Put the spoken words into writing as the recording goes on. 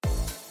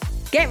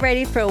Get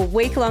ready for a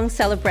week-long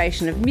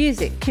celebration of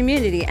music,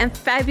 community and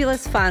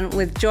fabulous fun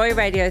with Joy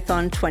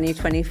Radiothon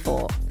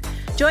 2024.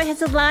 Joy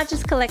has the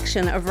largest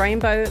collection of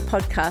rainbow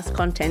podcast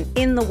content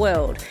in the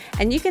world,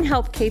 and you can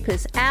help keep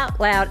us out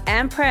loud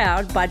and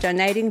proud by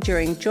donating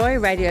during Joy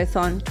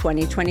Radiothon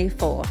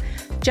 2024.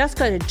 Just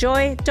go to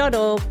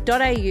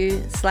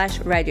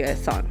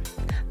joy.org.au/radiothon.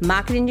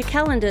 Mark it in your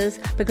calendars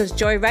because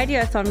Joy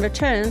Radiothon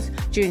returns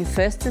June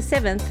 1st to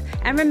 7th,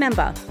 and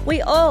remember,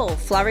 we all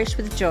flourish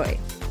with joy.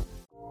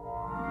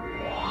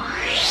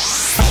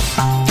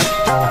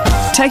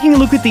 Taking a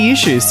look at the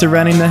issues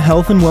surrounding the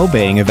health and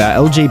well-being of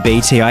our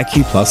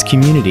LGBTIQ+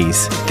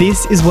 communities.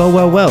 This is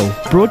Well,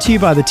 brought to you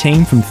by the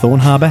team from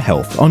Thorn Harbour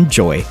Health on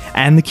Joy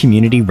and the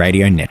Community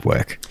Radio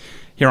Network.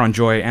 Here on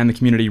Joy and the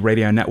Community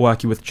Radio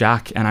Network, you're with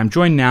Jack, and I'm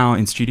joined now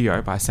in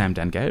studio by Sam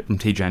Dengate from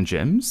TGen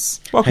Gyms.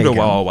 Welcome to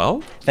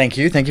Well. Thank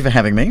you for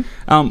having me.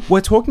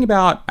 We're talking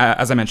about,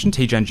 as I mentioned,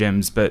 TGen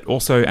Gyms, but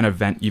also an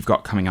event you've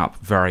got coming up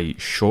very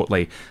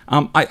shortly.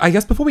 I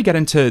guess before we get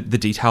into the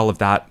detail of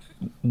that,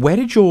 where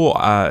did your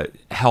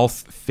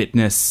health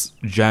fitness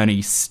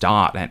journey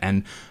start,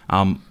 and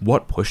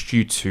what pushed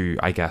you to,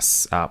 I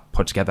guess,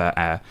 put together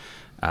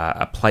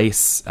a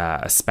place,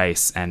 a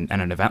space, and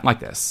an event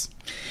like this?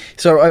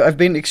 So I've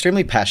been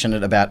extremely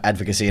passionate about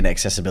advocacy and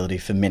accessibility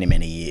for many,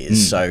 many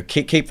years. So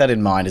keep that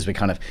in mind as we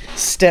kind of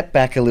step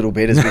back a little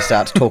bit as we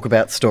start to talk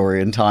about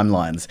story and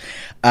timelines.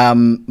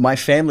 My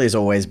family has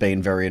always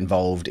been very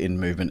involved in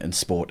movement and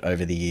sport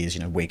over the years,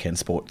 weekend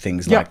sport,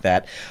 things like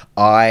that.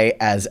 I,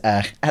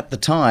 at the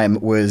time,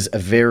 was a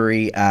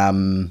very...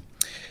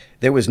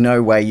 there was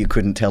no way you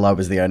couldn't tell I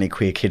was the only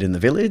queer kid in the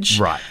village.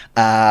 Right.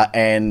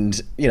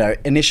 And,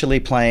 initially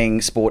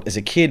playing sport as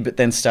a kid, but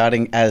then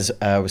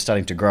was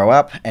starting to grow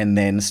up and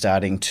then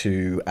starting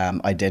to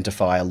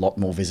identify a lot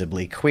more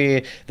visibly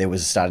queer. There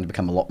was starting to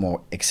become a lot more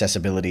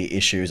accessibility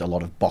issues, a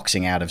lot of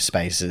boxing out of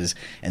spaces.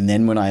 And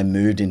then when I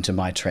moved into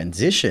my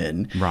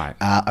transition,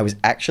 I was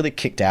actually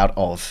kicked out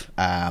of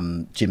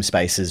gym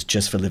spaces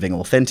just for living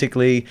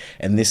authentically.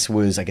 And this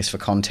was, I guess, for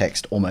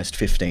context, almost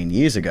 15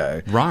 years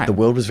ago. Right. The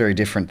world was very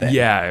different then.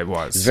 Yeah, it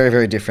was. It was very,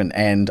 very different.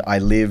 And I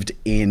lived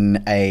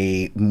in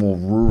a more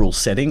rural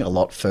setting, a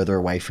lot further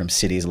away from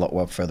cities, a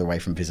lot further away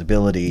from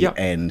visibility.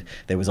 And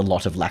there was a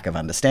lot of lack of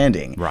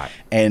understanding. Right.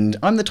 And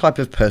I'm the type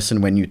of person,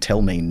 when you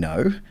tell me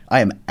no, I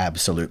am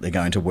absolutely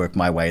going to work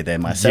my way there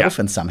myself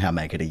and somehow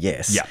make it a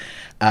yes.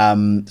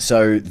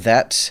 So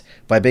that,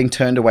 by being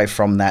turned away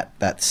from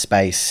that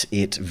space,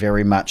 it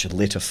very much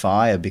lit a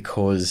fire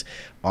because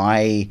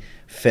I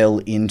fell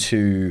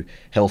into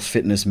health,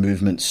 fitness,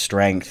 movement,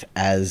 strength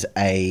as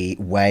a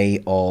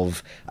way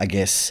of, I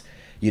guess,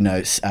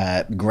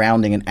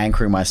 grounding and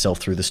anchoring myself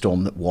through the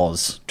storm that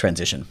was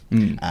transition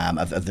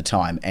of the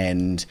time.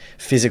 And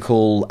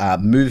physical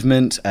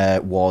movement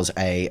was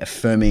a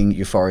affirming,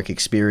 euphoric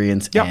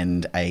experience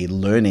and a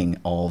learning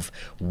of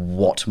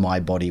what my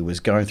body was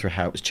going through,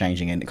 how it was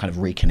changing, and kind of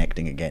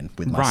reconnecting again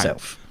with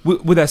myself.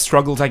 Were there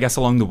struggles, I guess,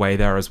 along the way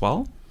there as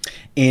well?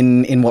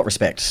 In what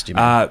respect do you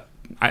mean?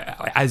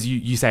 As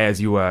you say, as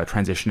you were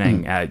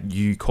transitioning,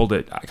 you called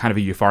it kind of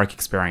a euphoric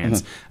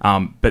experience.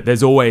 But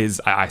there's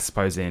always, I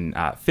suppose, in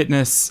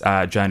fitness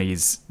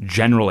journeys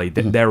generally,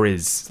 there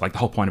is, like, the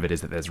whole point of it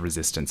is that there's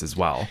resistance as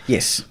well.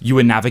 Yes. You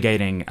were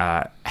navigating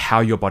how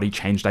your body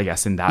changed, I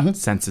guess, in that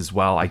sense as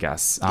well, I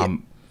guess.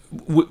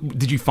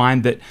 Did you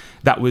find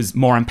that was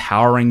more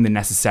empowering than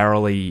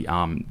necessarily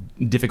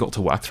difficult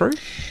to work through?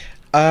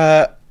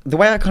 The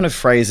way I kind of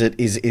phrase it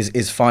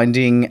is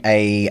finding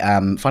a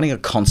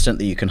constant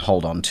that you can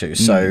hold on to.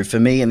 So for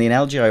me, and the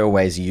analogy I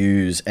always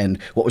use,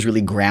 and what was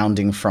really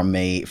grounding for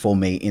me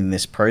in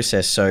this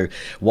process. So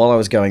while I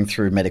was going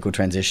through medical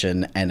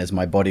transition, and as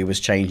my body was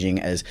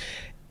changing, as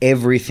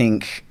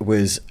everything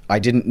was, I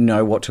didn't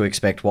know what to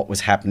expect, what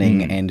was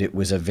happening, and it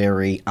was a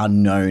very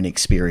unknown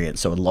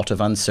experience. So a lot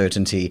of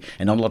uncertainty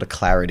and not a lot of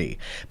clarity.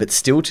 But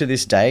still to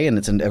this day, and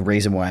it's a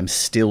reason why I'm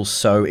still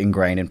so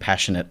ingrained and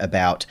passionate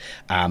about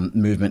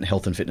movement,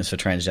 health and fitness for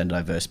transgender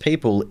diverse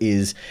people,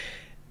 is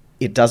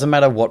it doesn't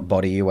matter what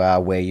body you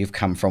are, where you've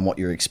come from, what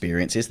your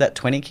experience is, that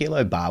 20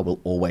 kilo bar will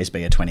always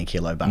be a 20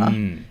 kilo bar.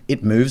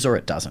 It moves or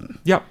it doesn't.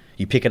 Yep.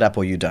 You pick it up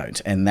or you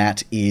don't. And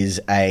that was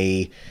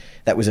a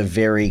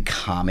very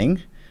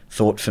calming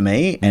thought for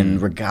me.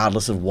 And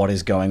regardless of what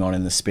is going on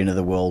in the spin of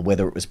the world,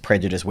 whether it was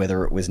prejudice,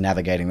 whether it was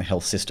navigating the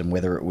health system,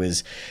 whether it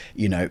was,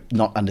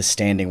 not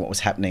understanding what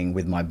was happening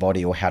with my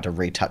body or how to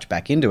retouch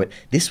back into it,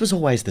 this was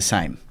always the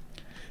same.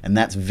 And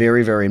that's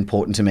very, very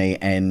important to me,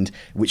 and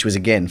which was,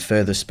 again,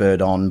 further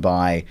spurred on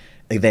by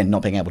then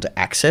not being able to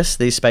access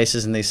these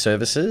spaces and these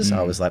services.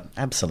 I was like,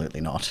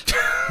 absolutely not.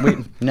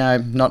 No,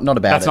 not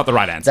about That's it. not the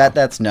right answer.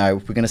 That's no.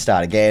 We're going to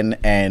start again.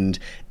 And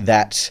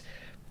that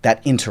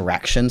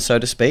interaction, so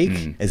to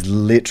speak, has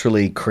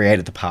literally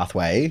created the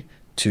pathway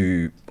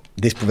to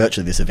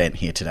virtually this event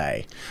here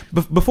today.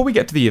 Before we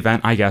get to the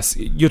event, I guess,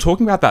 you're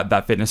talking about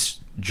that fitness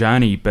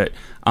journey, but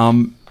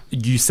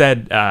you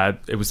said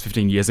it was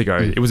 15 years ago.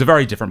 It was a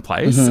very different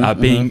place.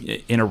 Being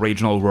in a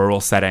regional,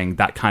 rural setting,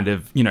 that kind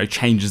of,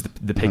 changes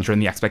the picture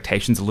and the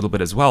expectations a little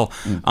bit as well.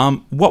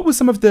 What was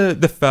some of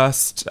the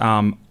first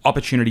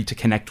opportunity to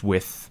connect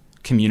with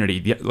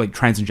community, like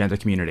trans and gender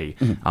community?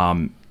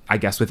 I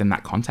guess within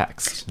that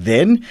context.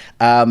 Then,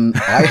 wow,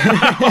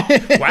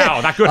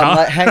 that good, huh?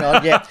 Like, hang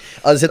on, yeah.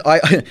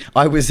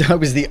 I was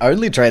the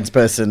only trans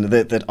person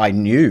that I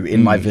knew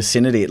in my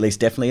vicinity, at least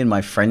definitely in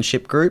my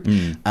friendship group.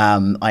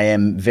 I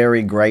am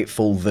very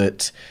grateful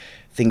that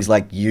things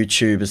like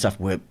YouTube and stuff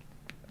were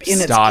in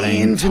its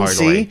infancy.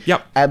 Totally.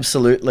 Yep.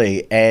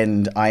 Absolutely.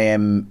 And I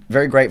am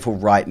very grateful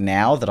right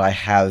now that I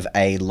have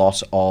a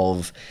lot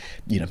of,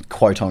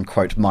 quote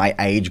unquote, my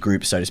age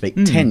group, so to speak,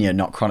 tenure,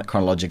 not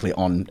chronologically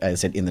on, as I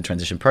said, in the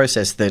transition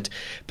process, that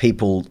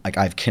people, like,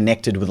 I've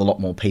connected with a lot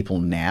more people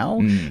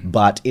now.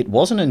 But it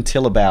wasn't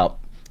until about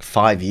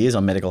 5 years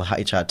on medical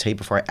HRT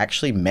before I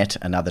actually met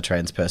another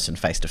trans person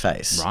face to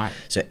face. Right.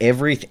 So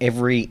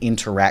every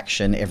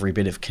interaction, every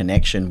bit of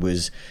connection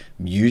was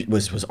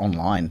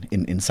online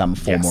in some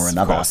form or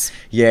another. Of course.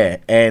 Yeah,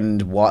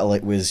 and while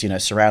it was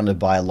surrounded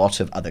by a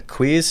lot of other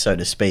queers, so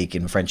to speak,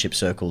 in friendship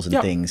circles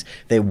and things,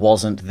 there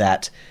wasn't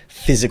that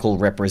physical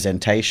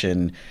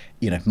representation.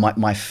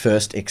 My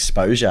first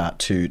exposure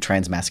to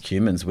trans masc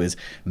humans was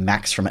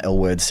Max from L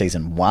Word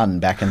season 1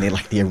 back in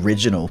the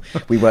original.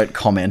 We won't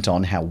comment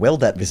on how well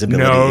that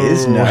visibility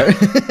is. No.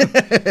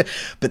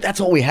 But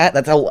that's all we had.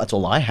 That's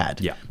all I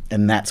had. Yeah.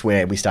 And that's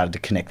where we started to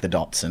connect the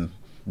dots and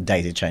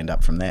daisy chained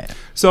up from there.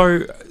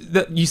 So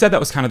you said that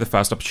was kind of the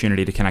first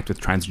opportunity to connect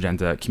with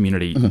transgender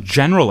community.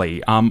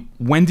 Generally,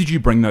 when did you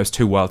bring those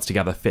two worlds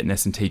together,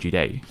 fitness and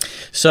TGD?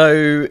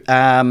 So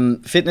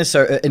fitness,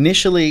 so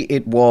initially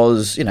it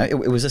was,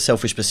 it was a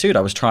selfish pursuit.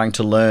 I was trying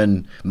to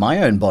learn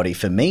my own body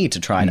for me to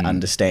try and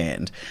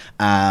understand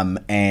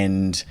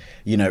and,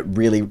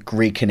 really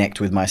reconnect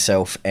with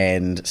myself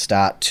and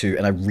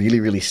I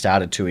really, really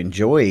started to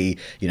enjoy,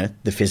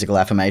 the physical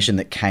affirmation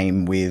that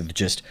came with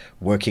just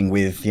working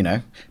with,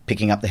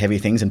 picking up the heavy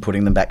things and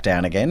putting them back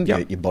down again.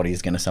 Yep. Your body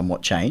is going to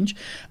somewhat change.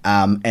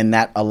 And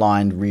that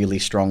aligned really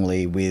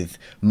strongly with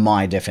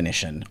my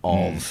definition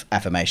of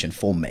affirmation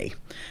for me.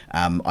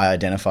 I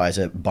identify as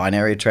a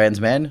binary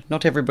trans man.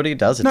 Not everybody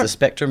does. It's a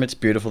spectrum. It's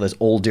beautiful. There's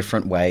all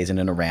different ways in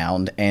and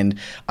around. And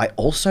I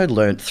also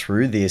learned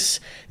through this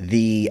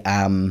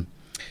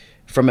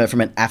from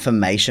an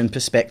affirmation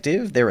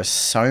perspective, there are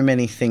so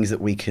many things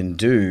that we can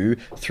do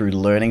through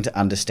learning to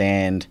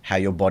understand how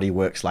your body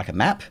works like a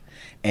map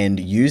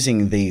and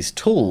using these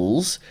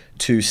tools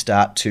to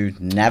start to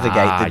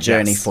navigate the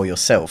journey for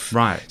yourself.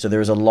 Right. So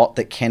there is a lot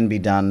that can be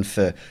done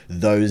for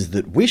those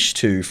that wish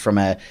to, from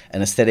an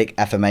aesthetic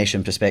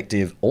affirmation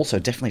perspective, also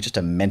definitely just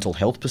a mental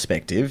health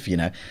perspective,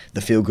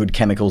 the feel-good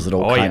chemicals that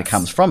all kind of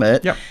comes from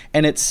it. Yep.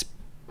 And it's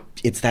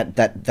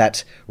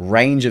that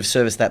range of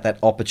service, that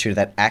opportunity,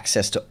 that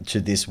access to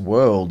this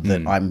world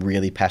that I'm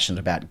really passionate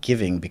about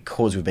giving,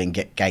 because we've been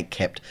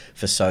gatekept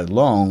for so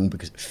long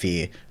because of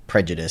fear,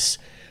 prejudice,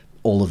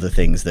 all of the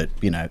things that,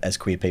 as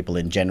queer people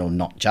in general,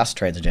 not just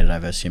trans and gender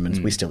diverse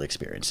humans, we still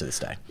experience to this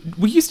day.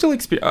 Were you still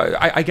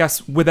I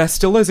guess, were there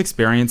still those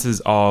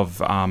experiences of,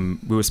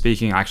 we were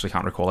speaking, I actually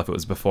can't recall if it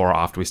was before or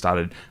after we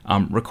started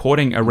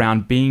recording,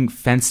 around being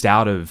fenced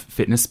out of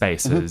fitness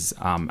spaces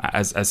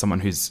as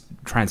someone who's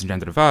trans and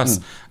gender diverse.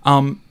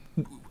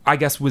 I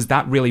guess, was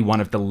that really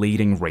one of the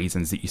leading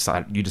reasons that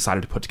you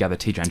decided to put together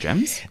TGen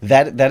Gems?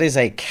 That is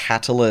a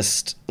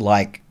catalyst,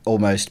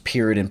 almost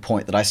period and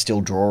point that I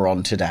still draw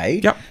on today.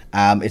 Yep.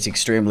 It's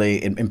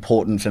extremely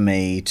important for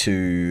me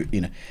to,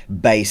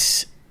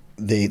 base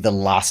the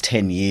last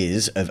 10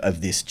 years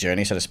of this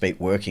journey, so to speak,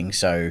 working.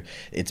 So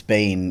it's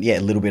been, a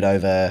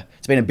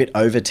bit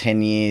over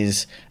 10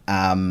 years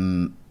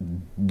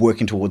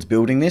working towards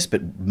building this,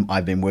 but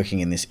I've been working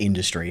in this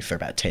industry for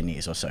about 10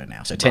 years or so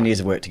now. So 10 years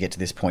of work to get to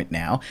this point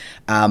now.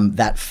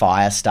 That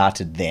fire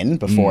started then,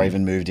 before I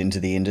even moved into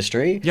the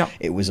industry. Yep.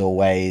 It was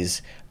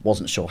always,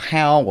 wasn't sure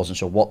how, wasn't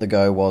sure what the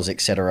go was,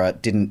 etc.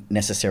 Didn't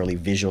necessarily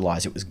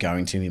visualize it was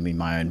going to be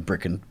my own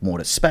brick and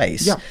mortar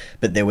space. Yep.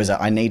 But there was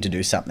I need to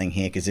do something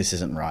here because this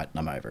isn't right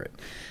and I'm over it.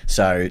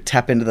 So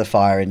tap into the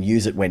fire and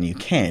use it when you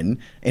can,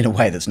 in a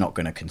way that's not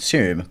going to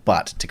consume,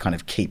 but to kind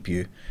of keep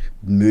you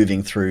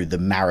moving through the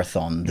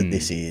marathon that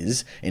this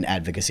is in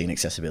advocacy and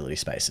accessibility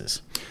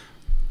spaces.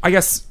 I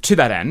guess to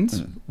that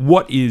end,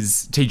 what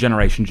is T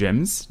Generation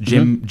Gyms?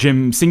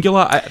 Gym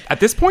singular at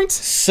this point?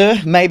 Sir,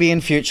 maybe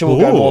in future we'll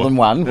go more than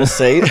one. We'll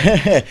see.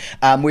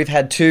 We've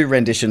had 2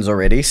 renditions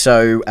already.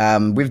 So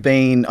I've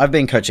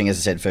been coaching, as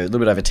I said, for a little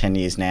bit over 10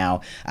 years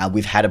now.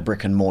 We've had a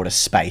brick and mortar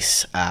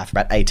space for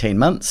about 18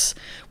 months.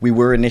 We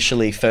were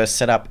initially first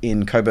set up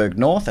in Coburg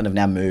North and have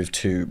now moved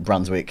to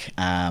Brunswick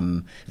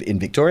in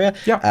Victoria.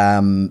 Yep.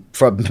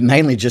 For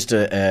mainly just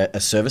a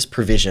service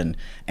provision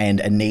and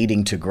a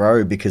needing to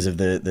grow because of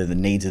the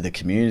needs of the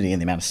community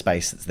and the amount of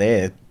space that's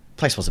there. The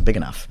place wasn't big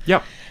enough.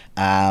 Yep.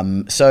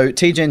 So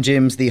TGen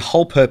Gyms, the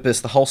whole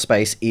purpose, the whole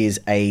space is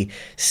a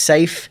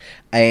safe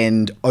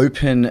and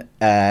open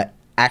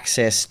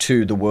access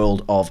to the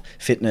world of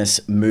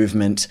fitness,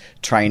 movement,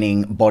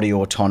 training, body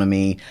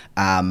autonomy.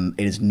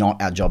 It is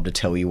not our job to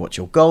tell you what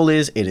your goal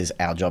is. It is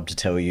our job to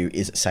tell you,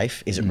 is it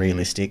safe? Is it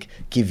realistic?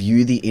 Give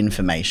you the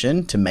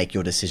information to make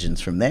your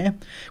decisions from there.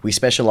 We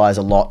specialize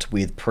a lot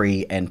with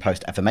pre and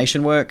post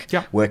affirmation work,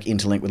 work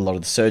interlinked with a lot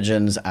of the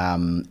surgeons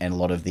and a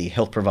lot of the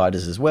health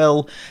providers as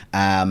well.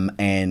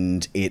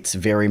 And it's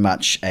very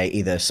much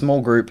either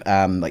small group,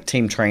 like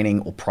team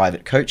training or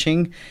private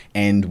coaching.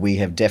 And we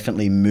have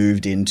definitely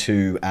moved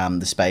into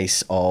the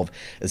space of,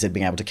 as I said,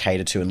 being able to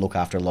cater to and look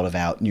after a lot of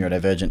our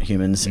neurodivergent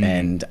humans,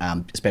 and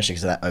especially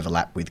because of that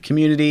overlap with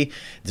community.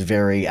 It's a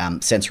very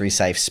sensory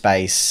safe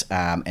space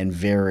and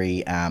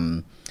very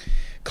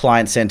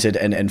client-centered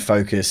and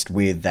focused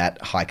with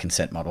that high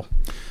consent model.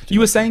 You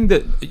were saying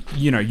that,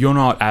 you're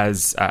not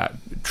as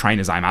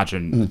trainers, I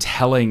imagine,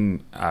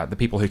 telling the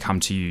people who come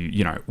to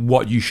you,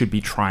 what you should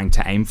be trying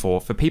to aim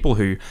for people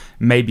who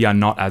maybe are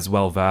not as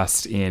well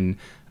versed in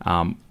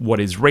what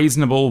is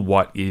reasonable,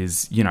 what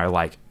is,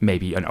 like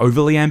maybe an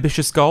overly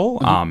ambitious goal.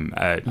 I'm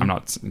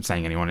not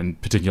saying anyone in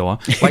particular.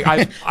 Like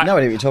I know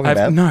what you're talking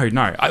about.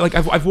 No.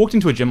 I've walked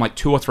into a gym like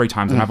 2 or 3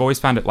 times, and I've always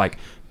found it like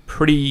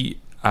pretty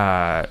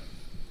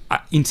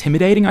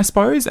intimidating, I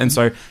suppose. And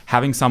so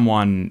having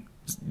someone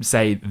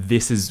say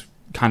this is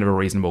kind of a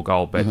reasonable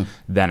goal, but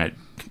then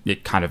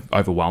it kind of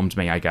overwhelmed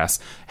me, I guess.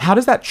 How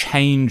does that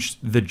change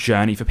the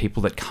journey for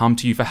people that come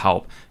to you for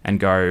help and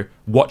go,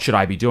 what should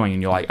I be doing?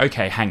 And you're like,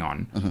 okay, hang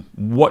on.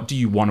 What do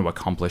you want to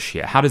accomplish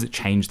here? How does it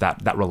change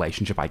that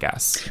relationship, I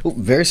guess? Well,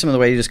 very similar to the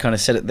way you just kind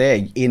of said it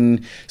there.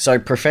 So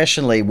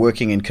professionally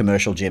working in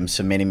commercial gyms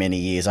for many, many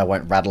years, I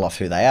won't rattle off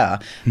who they are,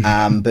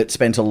 but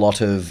spent a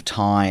lot of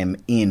time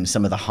in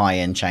some of the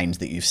high-end chains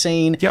that you've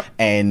seen.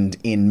 And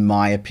in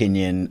my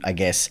opinion, I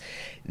guess,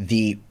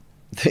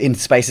 in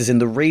spaces and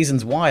the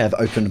reasons why I've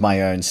opened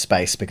my own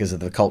space because of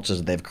the cultures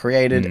that they've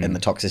created and the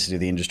toxicity of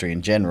the industry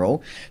in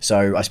general.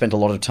 So I spent a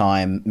lot of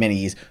time, many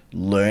years,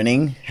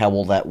 learning how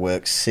all that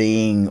works,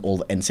 seeing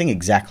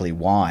exactly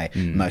why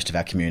most of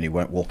our community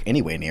won't walk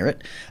anywhere near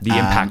it. The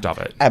impact of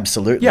it.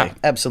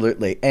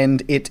 Absolutely.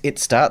 And it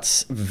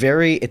starts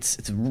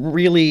it's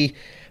really...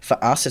 For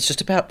us, it's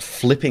just about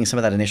flipping some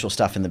of that initial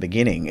stuff in the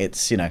beginning.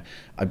 It's,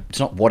 it's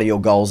not what are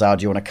your goals are.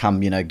 Do you want to come,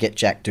 get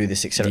jacked, do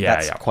this, etc.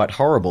 That's quite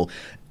horrible.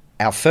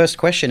 Our first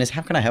question is,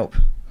 how can I help?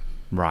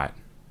 Right.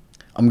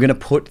 I'm going to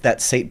put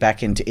that seat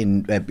back I'm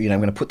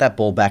going to put that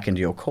ball back into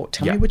your court.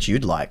 Tell me what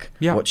you'd like,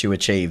 what you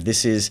achieve.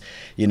 This is,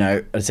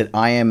 I said,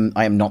 I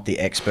am not the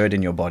expert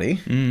in your body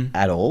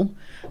at all.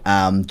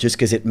 Just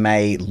because it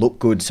may look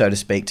good, so to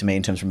speak, to me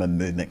in terms from a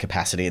movement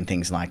capacity and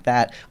things like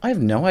that. I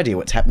have no idea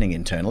what's happening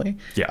internally.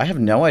 I have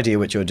no idea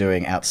what you're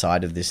doing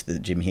outside of the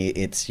gym here.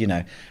 It's,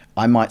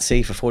 I might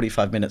see for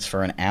 45 minutes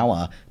for an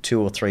hour, 2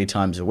 or 3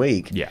 times a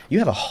week. You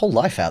have a whole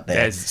life out there.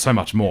 There's so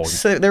much more.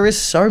 So there is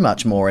so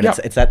much more, and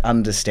it's that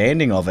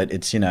understanding of it.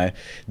 It's,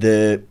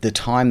 the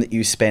time that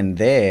you spend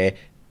there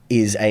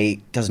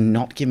does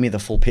not give me the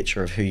full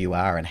picture of who you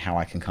are and how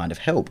I can kind of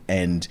help.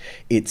 And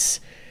it's,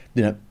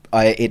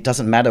 it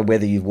doesn't matter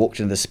whether you've walked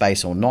into the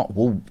space or not.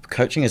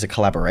 Coaching is a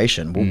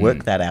collaboration. We'll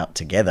work that out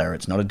together.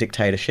 It's not a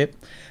dictatorship.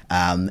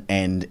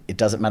 And it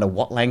doesn't matter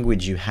what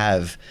language you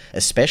have,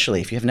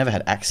 especially if you've never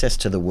had access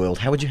to the world.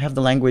 How would you have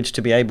the language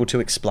to be able to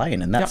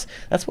explain? And that's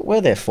what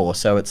we're there for.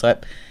 So it's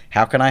like,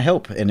 how can I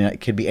help? And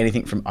it could be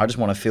anything from I just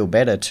want to feel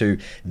better to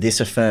this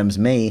affirms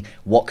me.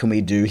 What can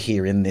we do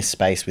here in this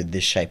space with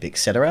this shape,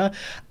 etc.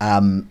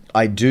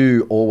 I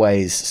do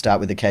always start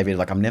with the caveat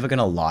like, I'm never going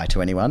to lie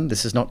to anyone.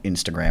 This is not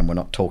Instagram. We're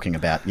not talking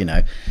about,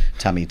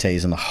 tummy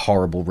teas and the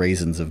horrible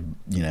reasons of,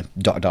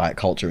 diet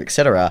culture,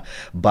 etc.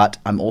 But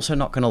I'm also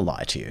not going to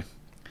lie to you.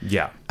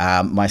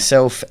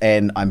 Myself,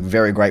 and I'm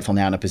very grateful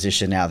now in a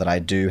position now that I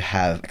do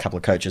have a couple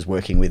of coaches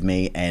working with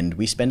me, and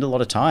we spend a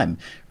lot of time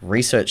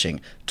researching,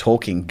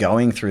 talking,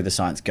 going through the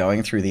science,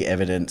 going through the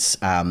evidence.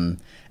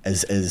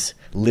 As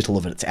little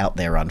of it's out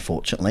there,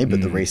 unfortunately,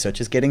 but the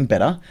research is getting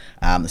better,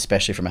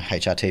 especially from a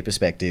HRT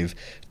perspective,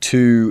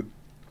 to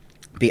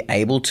be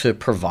able to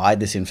provide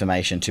this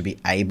information, to be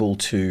able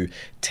to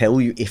tell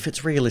you if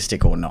it's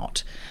realistic or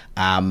not.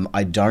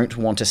 I don't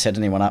want to set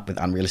anyone up with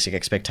unrealistic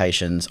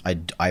expectations.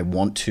 I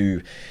want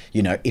to,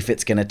 if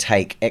it's going to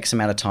take X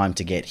amount of time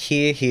to get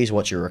here, here's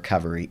what your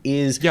recovery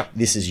is.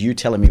 This is you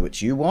telling me what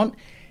you want.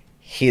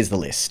 Here's the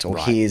list, or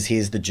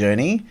here's the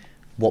journey.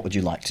 What would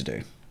you like to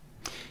do?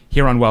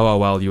 Here on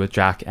Well, you with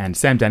Jack and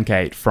Sam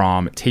Denkate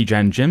from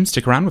TGen Gym.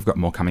 Stick around, we've got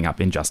more coming up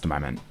in just a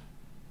moment.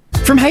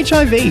 From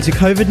HIV to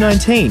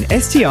COVID-19,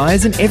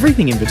 STIs and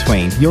everything in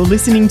between, you're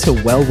listening to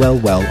Well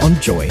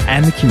on Joy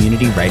and the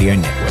Community Radio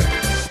Network.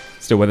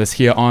 Still with us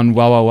here on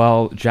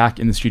Well, Jack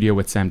in the studio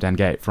with Sam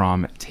Denkate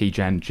from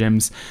TGen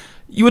Gyms.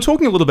 You were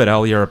talking a little bit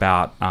earlier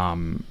about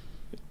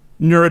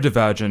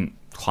neurodivergent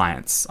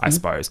clients, I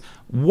suppose.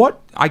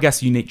 What, I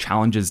guess, unique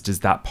challenges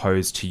does that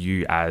pose to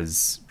you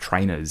as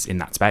trainers in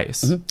that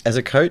space? As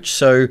a coach,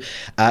 so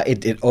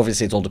it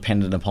obviously it's all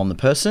dependent upon the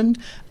person.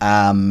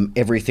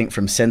 Everything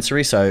from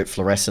sensory, so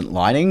fluorescent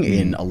lighting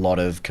in a lot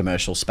of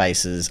commercial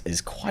spaces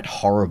is quite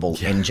horrible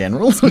in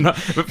general. But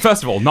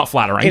first of all, not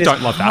flattering.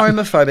 Don't love that.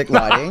 Homophobic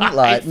lighting,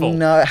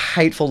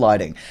 hateful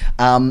lighting.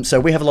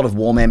 So we have a lot of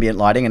warm ambient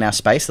lighting in our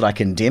space that I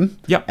can dim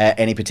at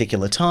any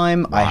particular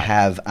time. I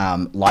have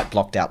light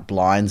blocked out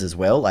blinds as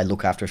well. I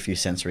look after a few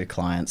sensory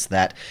clients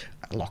that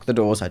I lock the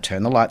doors, I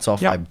turn the lights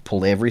off, I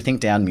pull everything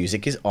down,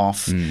 music is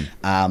off.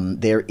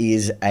 There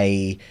is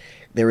a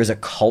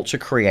culture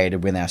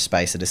created within our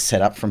space that is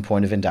set up from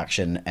point of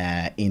induction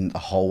in the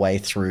whole way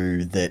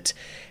through that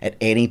at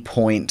any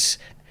point,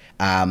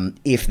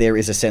 if there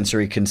is a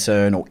sensory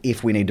concern or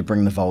if we need to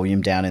bring the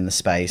volume down in the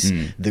space,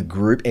 the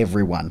group,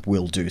 everyone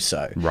will do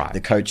so. Right.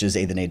 The coaches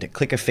either need to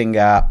click a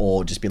finger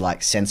or just be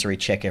like sensory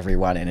check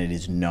everyone, and it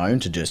is known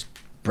to just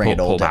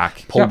pull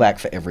back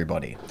for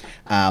everybody.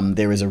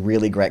 There is a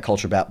really great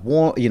culture about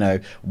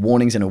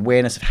warnings and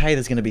awareness of, hey,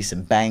 there's going to be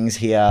some bangs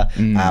here.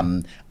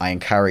 I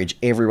encourage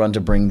everyone to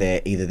bring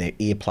either their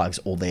earplugs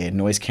or their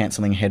noise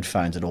cancelling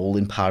headphones, at all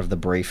in part of the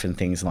brief and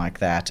things like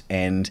that.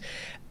 And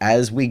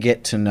as we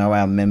get to know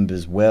our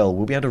members well,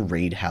 we'll be able to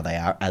read how they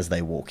are as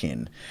they walk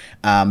in.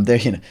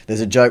 There's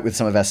a joke with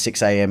some of our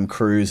 6 a.m.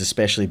 crews,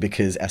 especially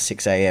because our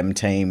 6 a.m.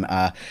 team,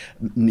 and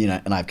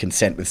I have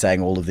consent with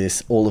saying all of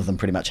this, all of them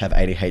pretty much have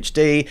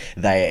ADHD.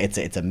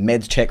 It's a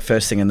meds check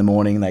first thing in the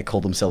morning. They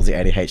call themselves the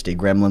ADHD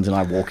gremlins, and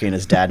I walk in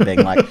as dad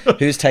being like,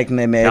 who's taking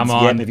their meds?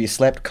 Yep, have you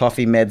slept?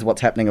 Coffee, meds,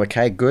 what's happening?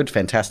 Okay, good,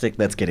 fantastic,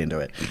 let's get into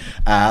it.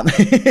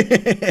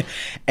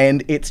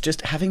 And it's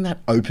just having that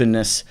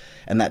openness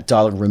and that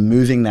dialogue,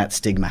 removing that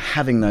stigma,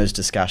 having those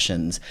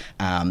discussions,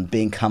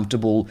 being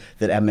comfortable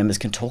that our members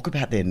can talk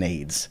about their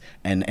needs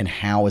and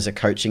how, as a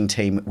coaching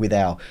team with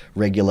our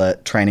regular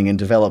training and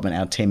development,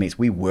 our teammates,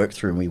 we work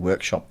through and we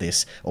workshop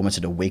this almost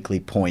at a weekly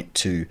point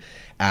to,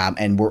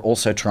 and we're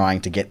also trying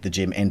to get the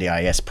gym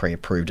NDIS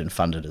pre-approved and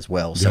funded as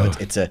well. So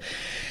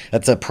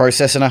that's a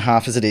process and a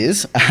half as it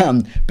is,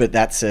 but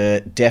that's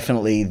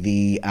definitely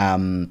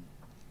the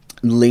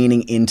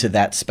leaning into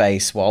that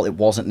space. While it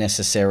wasn't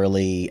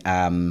necessarily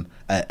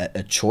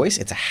a choice,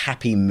 it's a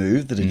happy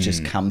move that had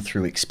just come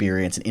through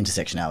experience and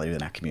intersectionality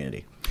within our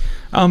community.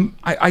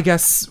 I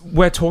guess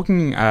we're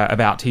talking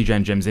about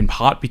TGen Gyms in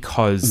part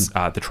because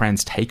the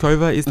Trans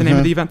Takeover is the name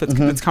of the event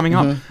that's coming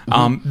up.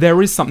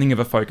 There is something of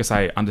a focus,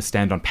 I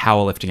understand, on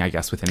powerlifting, I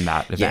guess, within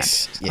that event.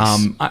 Yes.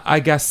 I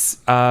guess,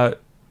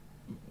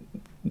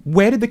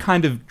 where did the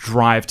kind of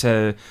drive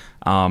to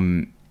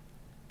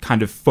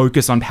kind of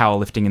focus on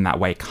powerlifting in that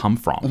way come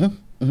from?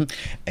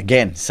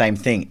 Again, same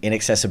thing,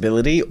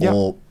 inaccessibility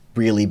or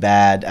really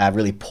bad,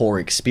 really poor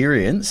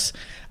experience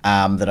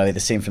that I've either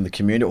seen from the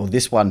community, or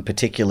this one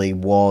particularly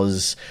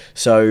was,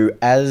 so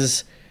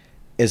as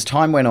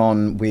time went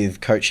on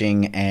with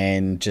coaching,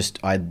 and just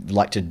I'd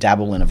like to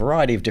dabble in a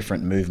variety of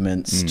different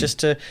movements just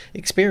to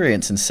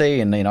experience and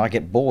see, and I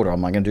get bored, or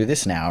am I going to do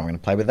this now? I'm going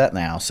to play with that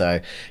now. So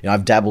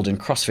I've dabbled in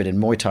CrossFit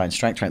and Muay Thai and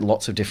strength training,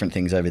 lots of different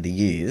things over the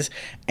years,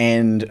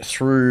 and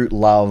through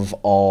love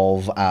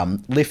of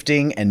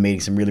lifting and meeting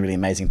some really, really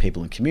amazing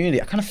people in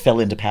community, I kind of fell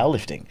into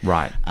powerlifting.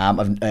 Right.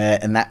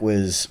 And that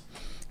was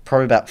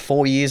probably about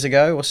 4 years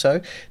ago or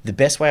so. The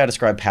best way I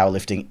describe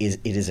powerlifting is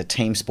it is a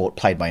team sport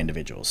played by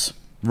individuals.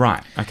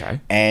 Right, okay.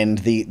 And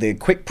the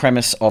quick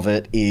premise of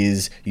it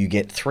is you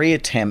get 3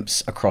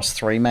 attempts across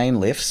 3 main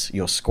lifts: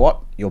 your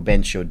squat, your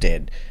bench, your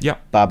dead.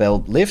 Yep.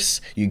 Barbell lifts,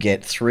 you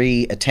get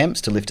 3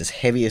 attempts to lift as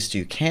heavy as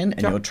you can,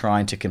 and you're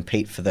trying to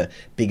compete for the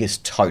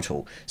biggest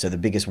total, so the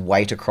biggest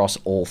weight across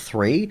all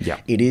 3.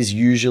 Yep. It is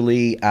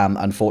usually,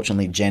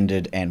 unfortunately,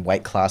 gendered and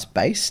weight class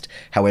based.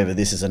 However,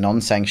 this is a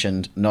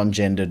non-sanctioned,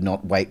 non-gendered,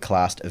 not weight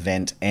classed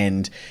event,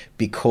 and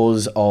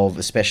because of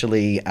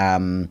especially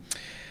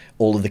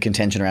all of the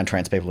contention around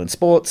trans people in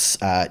sports,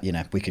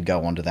 we could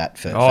go on to that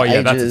for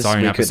ages. That's its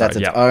own episode. That's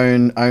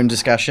its own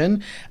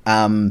discussion.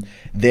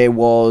 There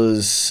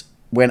was,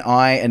 when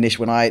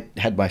I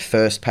had my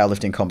first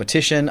powerlifting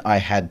competition, I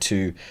had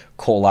to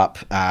call up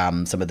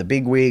some of the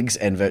big wigs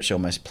and virtually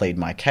almost plead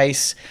my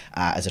case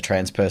as a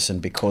trans person,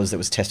 because there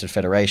was tested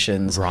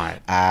federations. Right.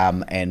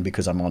 And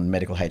because I'm on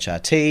medical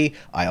HRT,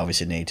 I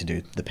obviously need to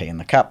do the P in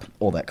the cup,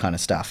 all that kind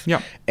of stuff.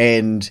 Yep.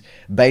 And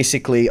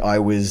basically I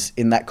was,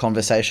 in that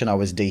conversation, I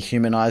was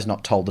dehumanized,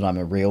 not told that I'm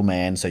a real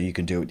man, so you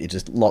can do it.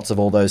 Just lots of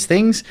all those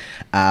things,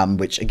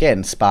 which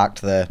again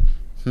sparked the,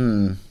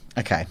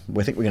 okay,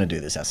 we think we're going to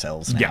do this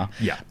ourselves now.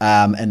 Yeah.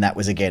 And that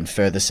was, again,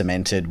 further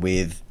cemented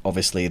with,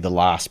 obviously, the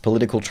last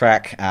political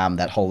track,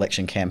 that whole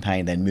election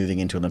campaign, then moving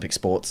into Olympic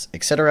sports,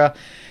 etc.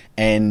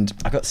 And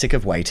I got sick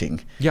of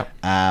waiting. Yeah.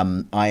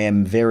 I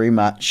am very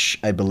much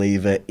a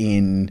believer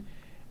in,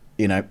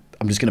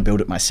 I'm just going to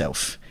build it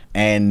myself.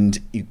 And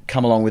you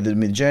come along with the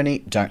journey,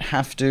 don't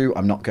have to.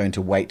 I'm not going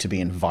to wait to be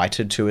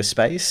invited to a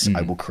space.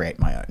 I will create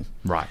my own.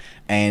 Right.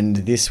 And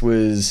this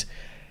was...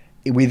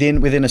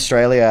 Within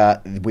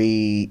Australia,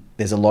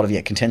 there's a lot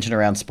of contention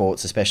around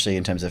sports, especially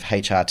in terms of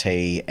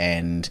HRT,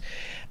 and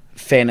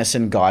fairness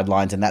and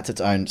guidelines, and that's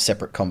its own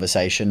separate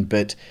conversation.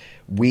 But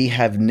we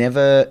have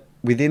never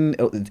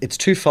it's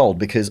twofold,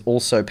 because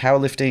also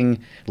powerlifting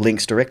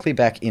links directly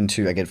back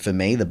into, again, for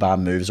me, the bar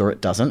moves or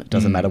it doesn't. It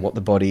doesn't matter what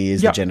the body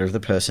is, the gender of the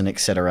person,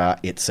 etc.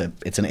 It's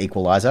an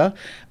equalizer,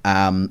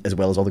 as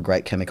well as all the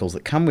great chemicals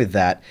that come with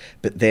that.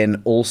 But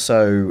then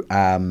also,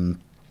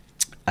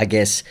 I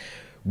guess,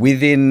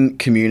 within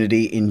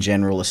community in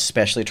general,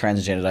 especially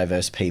transgender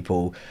diverse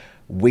people,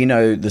 we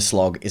know the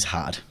slog is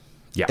hard.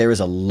 Yeah. There is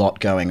a lot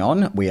going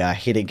on. We are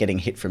getting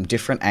hit from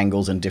different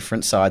angles and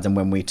different sides. And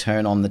when we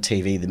turn on the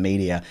TV, the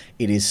media,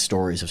 it is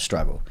stories of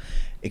struggle.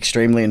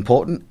 Extremely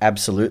important,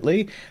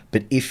 absolutely.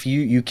 But if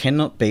you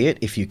cannot be it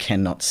if you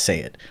cannot see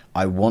it.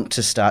 I want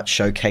to start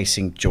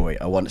showcasing joy.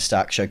 I want to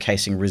start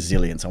showcasing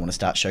resilience. I want to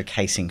start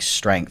showcasing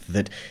strength,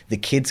 that the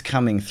kids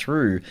coming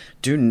through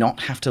do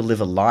not have to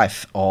live a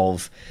life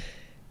of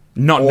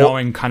not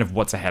knowing kind of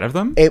what's ahead of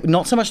them.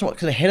 Not so much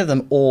what's ahead of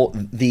them, or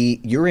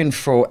you're in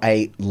for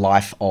a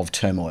life of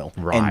turmoil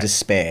and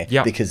despair,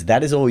 because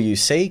that is all you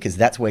see, because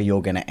that's where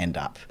you're going to end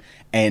up.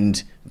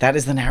 And that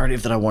is the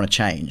narrative that I want to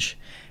change.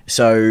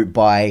 So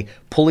by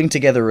pulling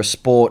together a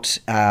sport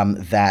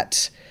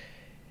that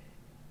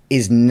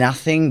is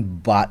nothing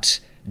but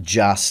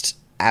just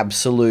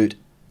absolute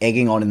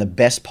egging on in the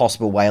best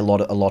possible way, a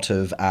lot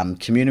of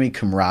community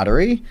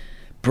camaraderie,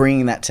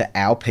 bringing that to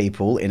our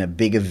people in a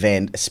big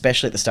event,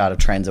 especially at the start of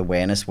Trans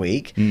Awareness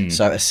Week.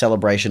 So a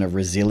celebration of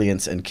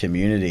resilience and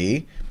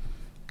community.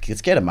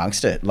 Let's get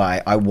amongst it.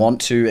 Like, I want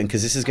to, and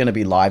because this is going to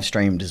be live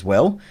streamed as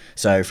well.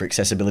 So for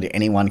accessibility,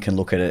 anyone can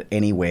look at it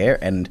anywhere.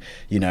 And,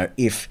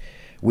 if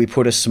we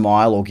put a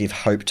smile or give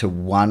hope to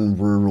one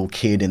rural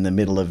kid in the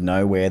middle of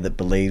nowhere that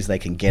believes they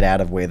can get out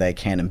of where they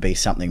can and be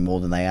something more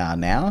than they are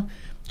now,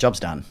 job's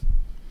done.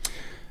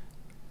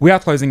 We are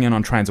closing in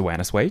on Trans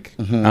Awareness Week.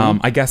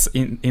 I guess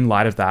in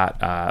light of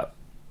that,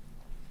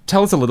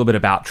 tell us a little bit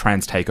about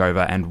Trans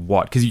Takeover and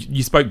because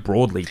you spoke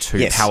broadly to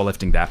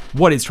powerlifting there.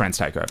 What is Trans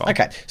Takeover?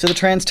 Okay, so the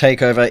Trans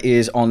Takeover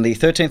is on the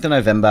 13th of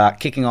November,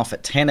 kicking off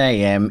at 10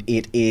 a.m.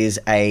 It is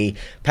it's a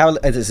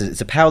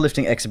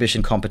powerlifting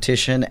exhibition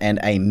competition and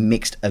a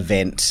mixed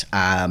event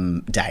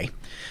day.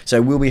 So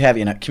we'll be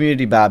having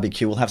community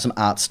barbecue. We'll have some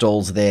art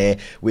stalls there.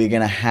 We're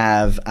going to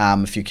have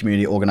a few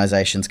community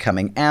organisations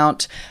coming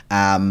out,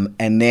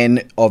 and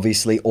then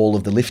obviously all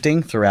of the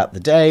lifting throughout the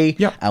day.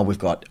 We've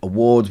got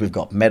awards, we've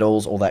got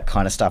medals, all that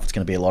kind of stuff. It's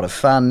going to be a lot of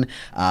fun.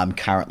 I'm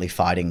currently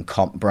fighting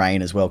comp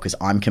brain as well, because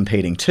I'm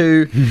competing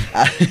too.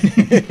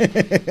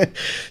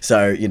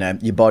 So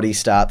your body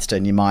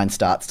and your mind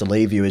starts to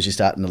leave you as you're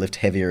starting to lift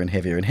heavier and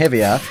heavier and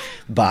heavier.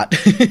 But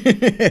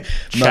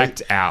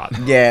checked out.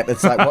 Yeah,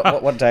 it's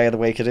like what day of the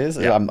week it is.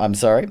 I'm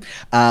sorry.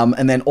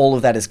 And then all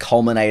of that is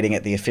culminating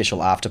at the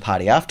official after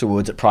party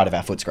afterwards at Pride of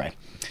Our Footscray.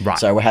 Right.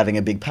 So we're having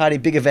a big party,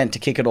 big event to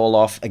kick it all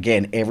off.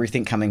 Again,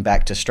 everything coming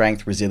back to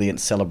strength,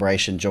 resilience,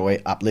 celebration,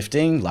 joy,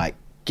 uplifting. Like,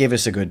 give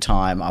us a good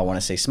time. I want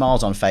to see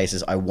smiles on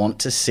faces. I want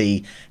to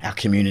see our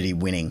community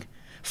winning,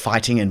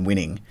 fighting and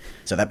winning.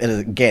 So that,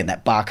 again,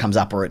 that bar comes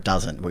up or it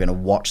doesn't. We're going to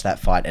watch that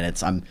fight,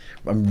 and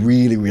I'm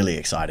really, really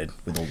excited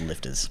with all the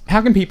lifters.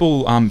 How can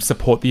people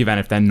support the event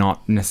if they're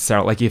not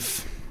necessarily, like,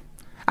 if...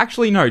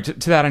 Actually, no,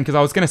 to that end, because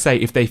I was going to say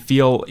if they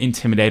feel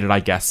intimidated, I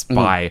guess,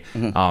 by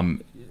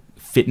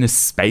fitness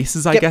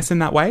spaces, I guess, in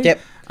that way. Yep.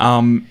 So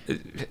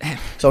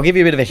I'll give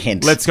you a bit of a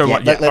hint. Let's go.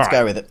 Let's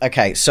go with it.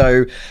 Okay,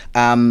 so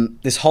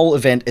this whole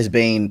event is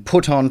being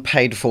put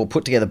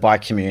together by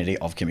community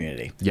of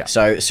community. Yeah.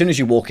 So as soon as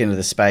you walk into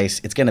the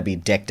space, it's going to be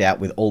decked out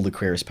with all the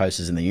queerest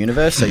posters in the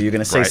universe. So you're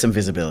going to see some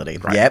visibility.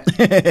 Right.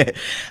 Yep.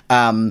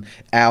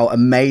 Our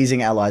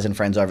amazing allies and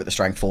friends over at the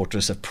Strength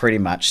Fortress have pretty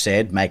much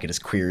said, make it as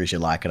queer as you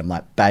like. And I'm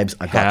like, babes,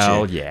 I got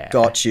Hell you. Yeah.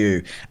 Got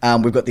you.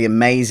 We've got the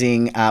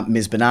amazing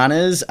Ms.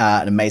 Bananas,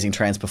 an amazing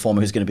trans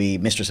performer who's going to be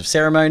Mistress of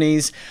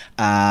Ceremonies.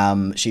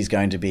 She's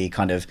going to be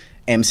kind of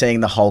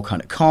emceeing the whole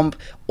kind of comp.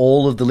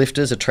 All of the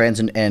lifters are trans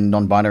and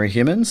non-binary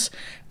humans.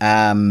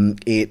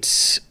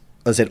 It's,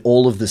 as I said,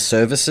 all of the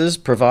services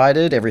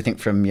provided, everything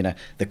from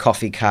the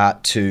coffee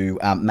cart to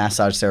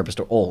massage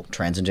therapist, are all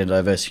trans and gender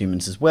diverse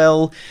humans as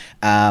well.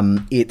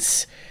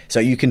 It's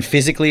so you can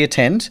physically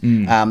attend.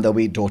 There'll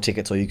be door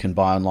tickets, or you can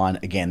buy online.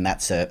 Again,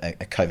 that's a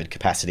COVID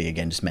capacity.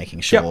 Again, just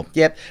making sure.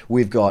 Yep.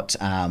 We've got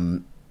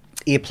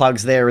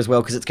earplugs there as well,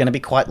 because it's going to be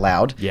quite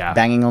loud.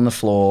 Banging on the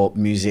floor,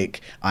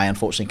 music I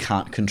unfortunately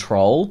can't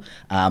control.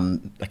 I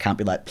can't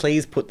be like,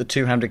 please put the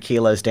 200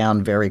 kilos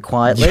down very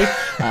quietly.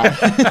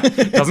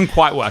 Doesn't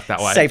quite work that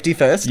way. Safety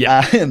first.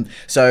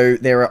 So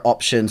there are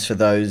options for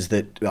those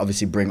that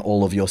obviously bring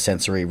all of your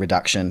sensory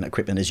reduction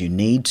equipment as you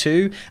need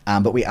to,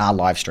 but we are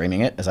live streaming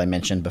it, as I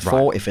mentioned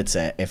before. If it's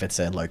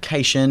a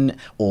location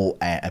or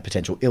a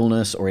potential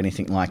illness or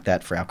anything like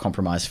that for our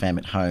compromised fam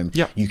at home,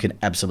 you can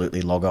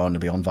absolutely log on to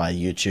be on via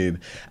YouTube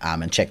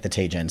and check the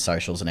TGen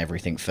socials and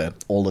everything for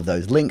all of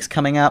those links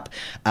coming up.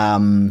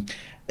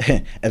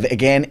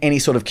 again, any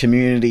sort of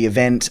community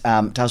event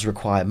does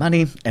require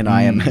money, and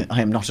I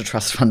am not a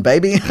trust fund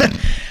baby.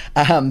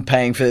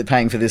 Paying for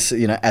this,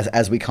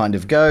 as we kind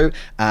of go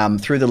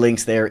through the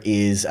links, there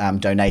is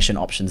donation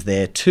options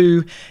there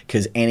too,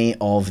 because any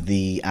of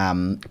the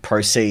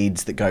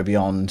proceeds that go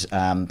beyond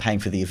paying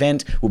for the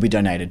event will be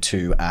donated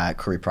to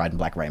Koori Pride and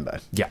Black Rainbow.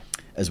 Yeah.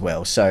 As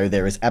well. So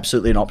there is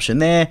absolutely an option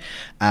there.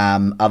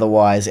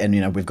 Otherwise,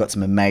 and we've got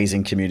some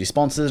amazing community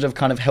sponsors that have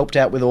kind of helped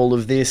out with all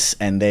of this,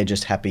 and they're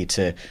just happy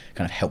to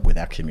kind of help with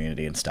our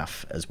community and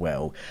stuff as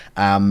well.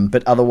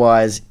 But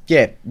otherwise,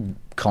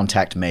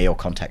 contact me or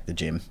contact the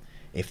gym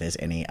if there's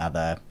any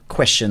other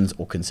questions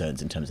or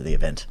concerns in terms of the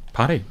event.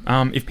 Party.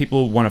 If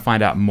people want to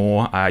find out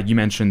more, you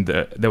mentioned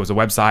that there was a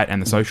website and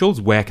the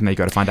socials. Where can they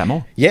go to find out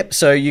more? Yep.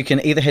 So you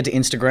can either head to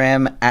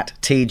Instagram at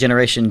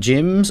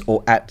TGenerationGyms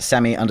or at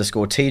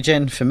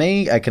Sammy_TGen for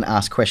me. I can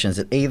ask questions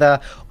at either,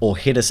 or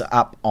hit us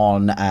up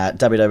on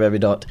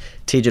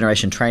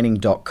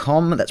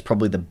www.tgenerationtraining.com. That's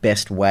probably the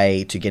best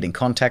way to get in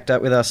contact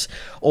with us,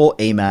 or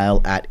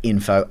email at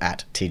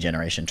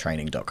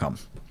info@tgenerationtraining.com.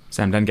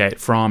 Sam Dengate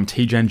from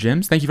TGen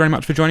Gyms. Thank you very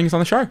much for joining us on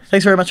the show.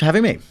 Thanks very much for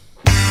having me.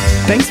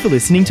 Thanks for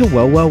listening to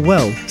Well, Well,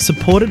 Well,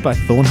 supported by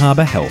Thorn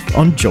Harbour Health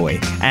on Joy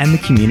and the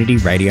Community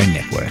Radio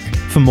Network.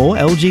 For more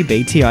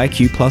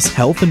LGBTIQ+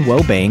 health and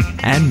wellbeing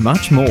and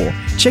much more,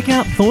 check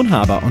out Thorn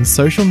Harbour on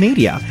social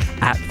media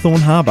at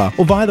Thorn Harbour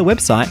or via the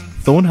website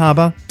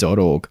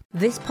thornharbour.org.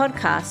 This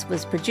podcast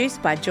was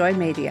produced by Joy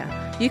Media.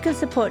 You can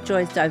support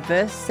Joy's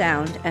diverse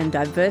sound and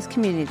diverse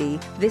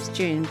community this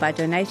June by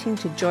donating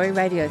to Joy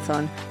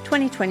Radiothon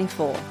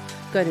 2024.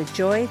 Go to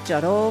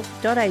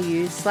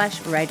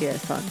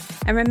joy.org.au/radiothon.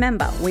 And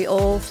remember, we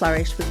all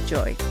flourish with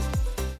joy.